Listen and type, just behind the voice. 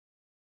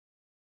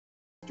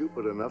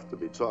Stupid enough to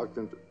be talked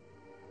into...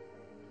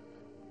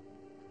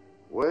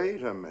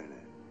 Wait a minute.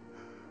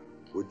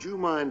 Would you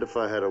mind if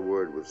I had a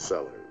word with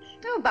Sellers?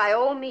 Oh, by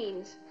all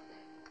means.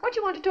 What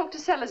do you want to talk to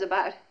Sellers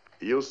about?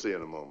 You'll see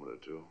in a moment or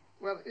two.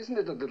 Well, isn't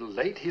it a little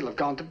late? He'll have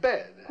gone to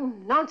bed. Oh,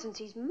 nonsense.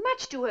 He's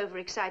much too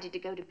overexcited to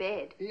go to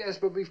bed. Yes,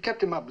 but we've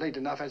kept him up late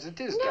enough as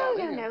it is, No,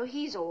 darling. no.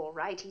 He's all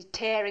right. He's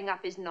tearing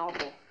up his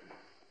novel.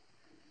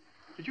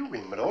 Did you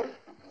ring, my lord?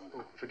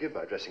 Oh, forgive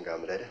my dressing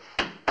gown, milady.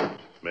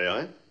 May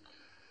I?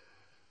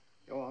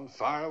 Go on,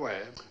 fire away.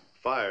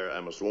 Fire,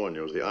 I must warn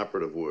you, is the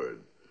operative word.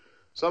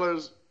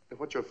 Sellers,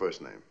 what's your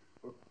first name?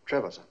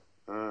 Trevor, sir.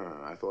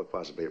 I thought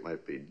possibly it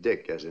might be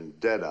Dick, as in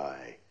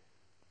Deadeye.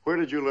 Where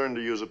did you learn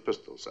to use a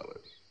pistol,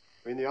 Sellers?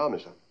 We're in the army,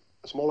 sir.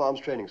 A small arms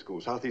training school,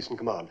 Southeastern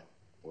Command.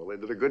 Well, they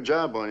did a good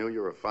job on you.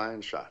 You're a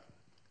fine shot.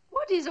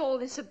 What is all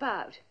this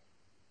about?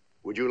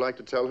 Would you like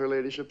to tell her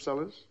ladyship,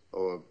 Sellers?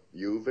 Or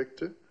you,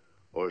 Victor?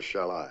 Or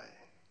shall I?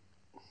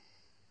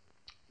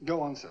 Go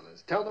on,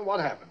 Sellers. Tell them what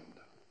happened.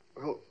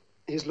 Well,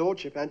 his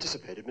lordship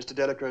anticipated Mr.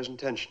 Delacroix's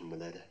intention,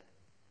 milady.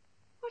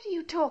 What are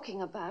you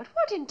talking about?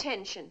 What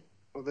intention?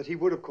 Well, that he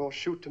would, of course,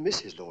 shoot to miss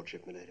his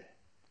lordship, milady.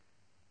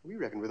 We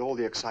reckoned with all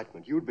the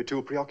excitement, you'd be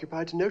too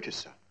preoccupied to notice,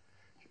 sir.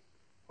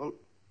 Well,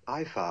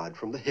 I fired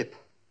from the hip.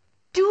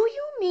 Do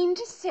you mean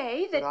to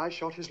say that... But I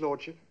shot his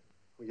lordship?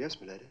 Well, yes,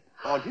 milady.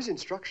 On his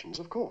instructions,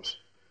 of course.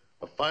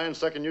 A fine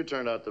second you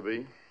turned out to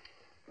be.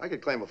 I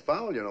could claim a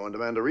foul, you know, and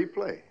demand a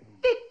replay.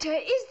 Victor,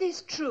 is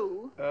this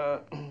true?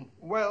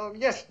 Well,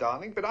 yes,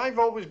 darling, but I've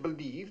always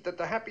believed that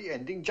the happy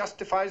ending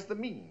justifies the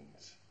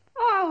means.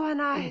 Oh,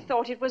 and I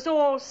thought it was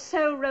all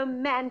so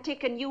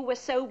romantic and you were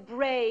so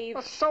brave.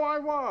 Well, so I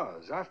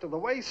was. After the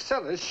way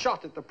Sellers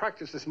shot at the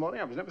practice this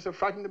morning, I was never so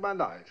frightened in my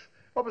life.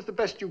 What was the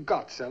best you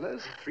got,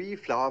 Sellers? 3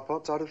 flower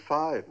pots out of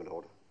 5, my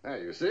lord.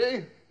 There, you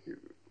see?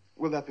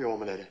 Will that be all,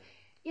 milady?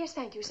 Yes,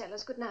 thank you,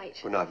 Sellers. Good night.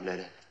 Good night,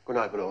 milady. Good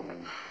night, my lord.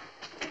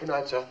 Good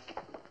night, sir.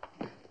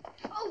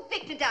 Oh,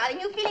 Victor, darling,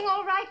 you feeling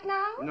all right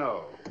now?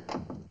 No.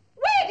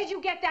 Where did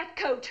you get that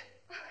coat?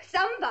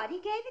 Somebody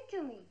gave it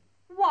to me.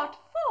 What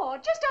for?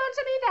 Just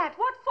answer me that.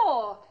 What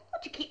for?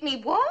 Well, to keep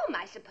me warm,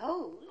 I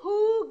suppose.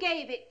 Who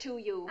gave it to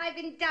you? I've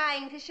been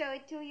dying to show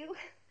it to you.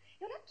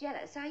 You're not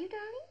jealous, are you,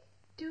 darling?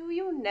 Do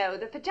you know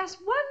that for just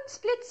one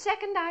split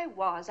second I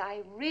was.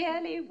 I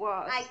really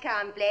was. I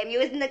can't blame you.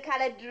 Isn't the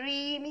color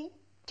dreamy?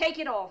 Take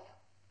it off.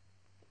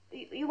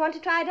 You want to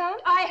try it on?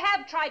 I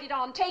have tried it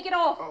on. Take it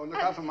off. Oh,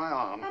 look out for my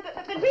arm.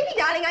 But really,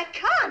 darling, I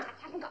can't.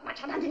 I haven't got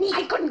much on underneath.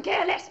 I couldn't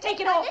care less. Take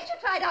it off. I'll let you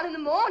try it on in the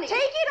morning.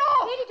 Take it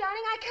off. Really,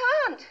 darling, I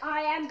can't.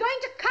 I am going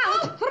to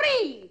count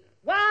 3.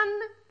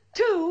 1,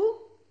 2.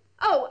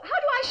 Oh, how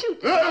do I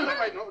shoot?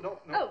 Wait, no.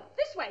 Oh,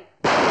 this way.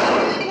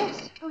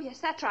 Yes. Oh, yes,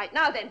 that's right.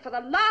 Now then, for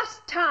the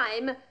last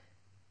time,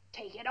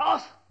 take it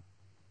off.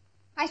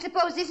 I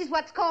suppose this is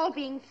what's called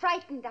being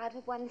frightened out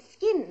of one's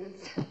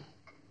skins.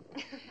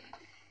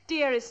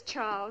 Dearest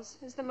Charles,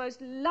 it's the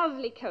most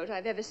lovely coat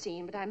I've ever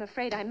seen, but I'm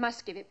afraid I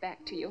must give it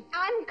back to you.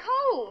 I'm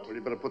cold. Well, you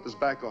better put this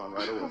back on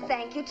right away. Oh,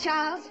 thank you,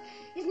 Charles.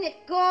 Isn't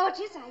it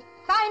gorgeous? I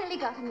finally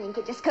got a mink.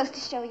 It just goes to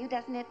show you,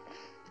 doesn't it?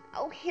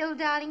 Oh, Hill,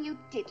 darling, you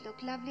did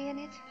look lovely in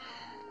it.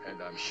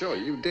 And I'm sure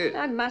you did.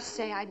 I must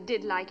say I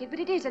did like it, but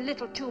it is a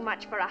little too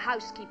much for a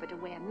housekeeper to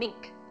wear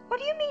mink. What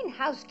do you mean,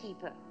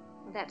 housekeeper?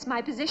 Well, that's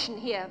my position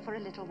here for a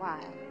little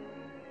while.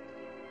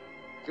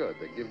 Good,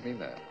 they give me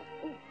that.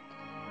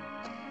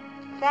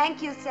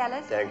 Thank you,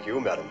 Sellers. Thank you,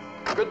 madam.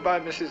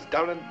 Goodbye, Mrs.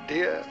 Durrant,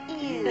 dear.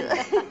 Ew.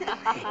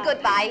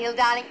 Goodbye, Hill,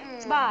 darling.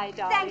 Bye,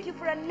 darling. Thank you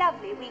for a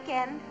lovely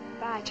weekend.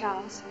 Bye,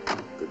 Charles.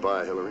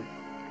 Goodbye, Hillary.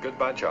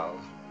 Goodbye,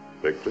 Charles.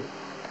 Victor.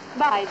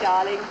 Bye,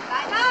 darling.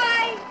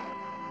 Bye-bye.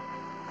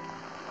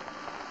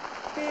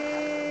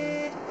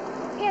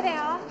 Here they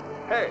are.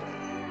 Hey.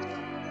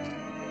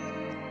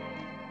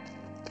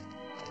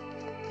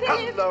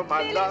 Philip, Hello,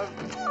 my Philip. love.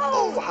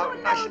 Oh, how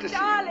no, nice to see you.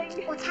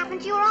 darling. What's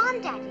happened to your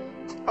arm, Daddy?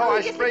 Oh,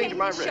 I just sprained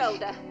my his wrist.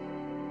 shoulder.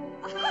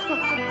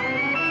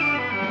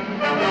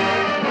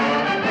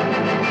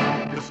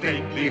 The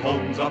stately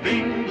homes of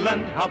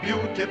England, how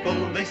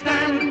beautiful they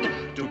stand.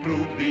 To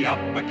prove the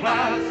upper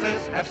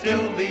classes have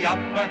still the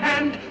upper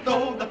hand.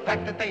 Though the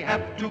fact that they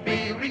have to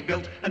be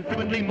rebuilt and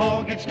frequently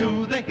mortgaged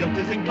to the hilt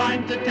is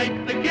inclined to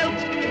take the guilt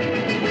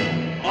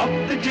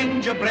of the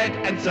gingerbread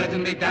and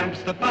certainly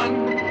damps the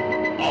fun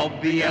of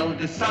the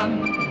eldest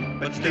son.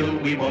 But still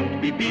we won't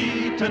be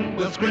beaten,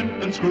 we'll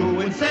scrimp and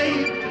screw and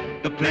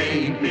save. The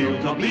playing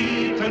fields of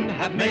Eton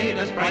have made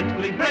us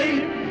frantically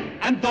brave.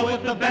 And though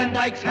if the Van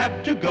Dykes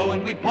have to go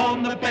and we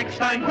pawn the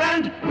Beckstein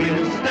Grand,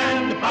 we'll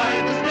stand by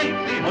the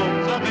stately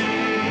homes of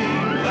England.